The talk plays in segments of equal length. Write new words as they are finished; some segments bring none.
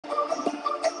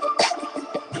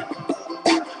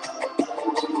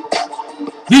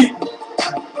Yeah,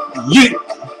 yeah.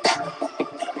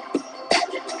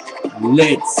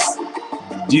 Let's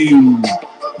do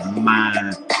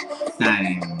my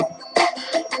thing.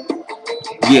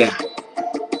 Yeah.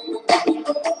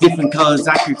 Different colors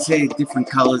I could say, different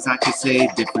colors I could say,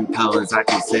 different colors I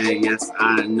could say. Yes,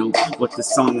 I know what the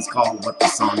song is called, what the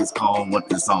song is called, what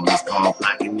the song is called.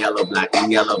 Black and yellow, black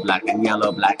and yellow, black and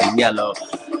yellow, black and yellow.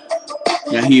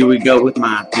 Now here we go with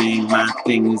my thing. My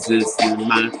thing is this, and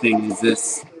my thing is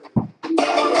this.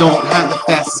 Don't have the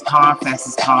fastest car,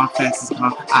 fastest car, fastest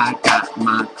car. I got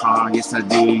my car, yes I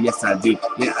do, yes I do.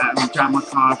 Yeah, I drive my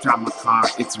car,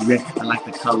 it's red. I like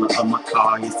the color of my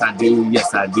car, yes I do,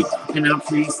 yes I do. And I'm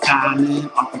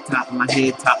freestyling off the top of my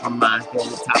head, top of my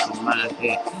head, top of my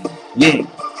head. Yeah,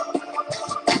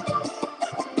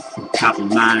 top of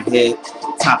my head,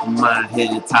 top of my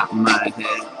head, top of my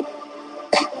head.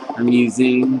 I'm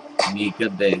using mi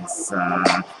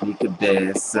cabeza, mi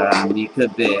cabeza, mi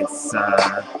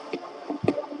cabeza.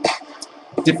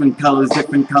 Different colors,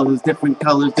 different colors, different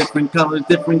colors, different colors,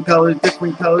 different colors,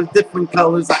 different colors, different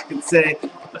colors, I can say.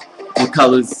 The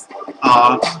colors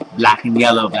are black and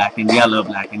yellow, black and yellow,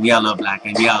 black and yellow, black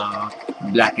and yellow,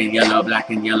 black and yellow, black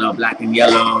and yellow, black and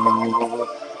yellow.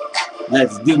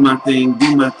 Let's do my thing,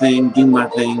 do my thing, do my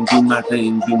thing, do my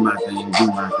thing, do my thing, do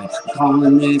my thing. I'm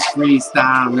calling this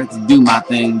freestyle. Let's do my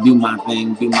thing, do my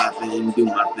thing, do my thing, do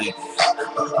my thing.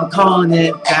 I'm calling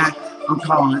it that. I'm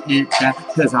calling it that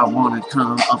because I want to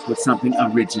come up with something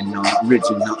original,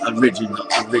 original, original,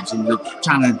 original.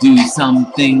 Trying to do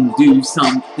something, do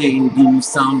something, do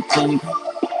something.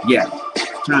 Yeah,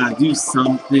 trying to do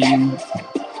something.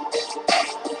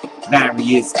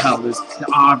 Various colors, there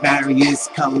are various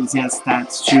colors, yes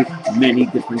that's true. Many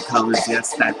different colors,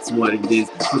 yes that's what it is.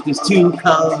 But there's two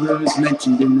colors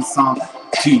mentioned in the song.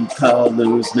 Two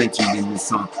colors mentioned in the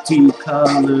song. Two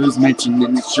colors mentioned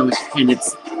in the show. And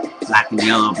it's black and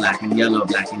yellow, black and yellow,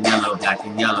 black and yellow, black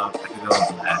and yellow,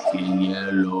 black and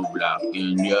yellow, black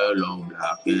and yellow,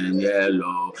 black and yellow,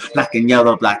 black and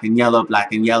yellow, black and yellow,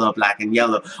 black and yellow, black and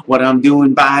yellow. What I'm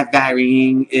doing by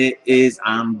varying it is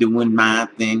I'm doing my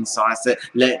thing. So I said,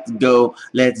 let's go,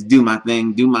 let's do my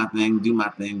thing, do my thing, do my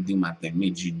thing, do my thing.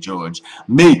 Me, George,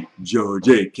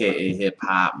 aka Hip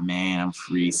Hop Man. I'm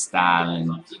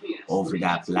freestyling over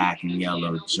that black and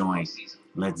yellow joint.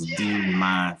 Let's do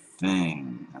my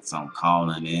thing. That's what I'm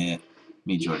calling it.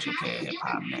 Me, George, aka Hip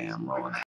Hop Man. I'm rolling out.